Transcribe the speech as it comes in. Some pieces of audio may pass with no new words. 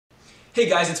Hey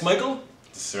guys, it's Michael.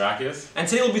 Syracuse. And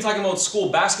today we'll be talking about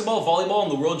school basketball, volleyball,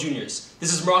 and the World Juniors.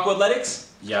 This is Morocco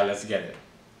Athletics. Yeah, let's get it.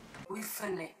 We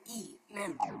finna eat,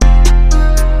 man.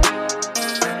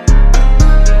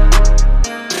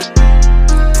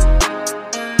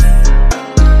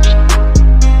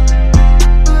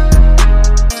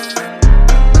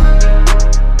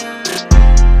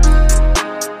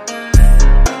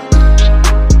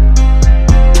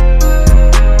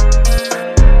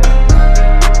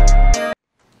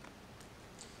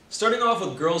 Starting off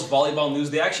with girls volleyball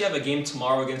news, they actually have a game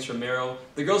tomorrow against Romero.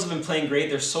 The girls have been playing great.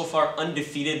 They're so far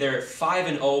undefeated. They're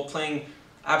 5-0, playing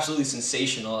absolutely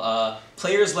sensational.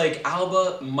 Players like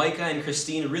Alba, Micah, and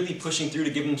Christine really pushing through to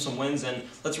give them some wins, and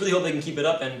let's really hope they can keep it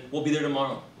up, and we'll be there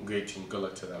tomorrow. Great team. Good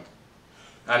luck to them.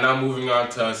 And now moving on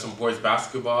to some boys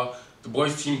basketball. The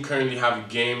boys team currently have a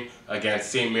game against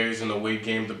St. Mary's in the away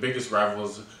game, the biggest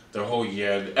rivals their whole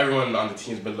year. Everyone on the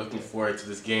team's been looking forward to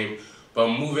this game. But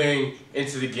moving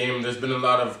into the game, there's been a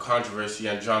lot of controversy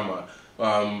and drama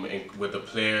with the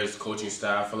players, coaching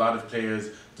staff. A lot of players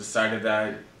decided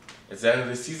that it's the end of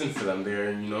the season for them.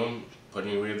 They're,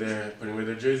 putting away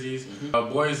their jerseys.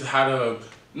 Boys had a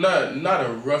not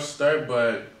a rough start,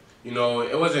 but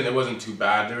it wasn't too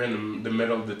bad. They're in the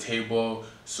middle of the table,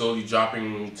 slowly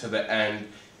dropping to the end.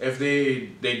 If they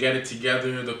get it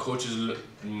together, the coaches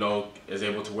is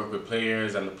able to work with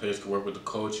players, and the players can work with the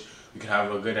coach. We can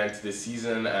have a good end to this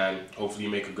season and hopefully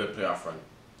make a good playoff run.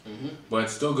 But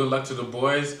still, good luck to the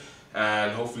boys,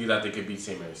 and hopefully that they could beat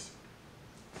St. Mary's.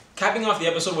 Capping off the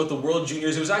episode with the World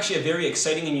Juniors, it was actually a very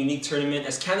exciting and unique tournament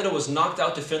as Canada was knocked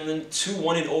out to Finland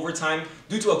 2-1 in overtime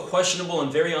due to a questionable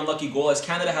and very unlucky goal, as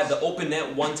Canada had the open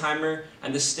net one-timer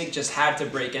and the stick just had to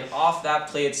break. And off that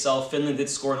play itself, Finland did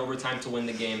score in overtime to win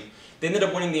the game. They ended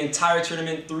up winning the entire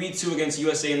tournament 3-2 against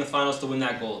USA in the finals to win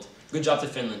that gold. Good job to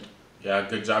Finland. Yeah,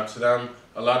 good job to them.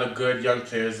 A lot of good young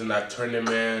players in that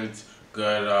tournament.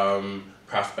 Good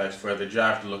prospects for the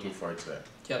draft. Looking forward to it.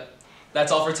 Yep.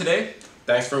 That's all for today.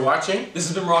 Thanks for watching. This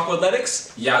has been Morocco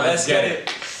Athletics. Yeah, let's get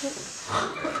it.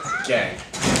 Gang.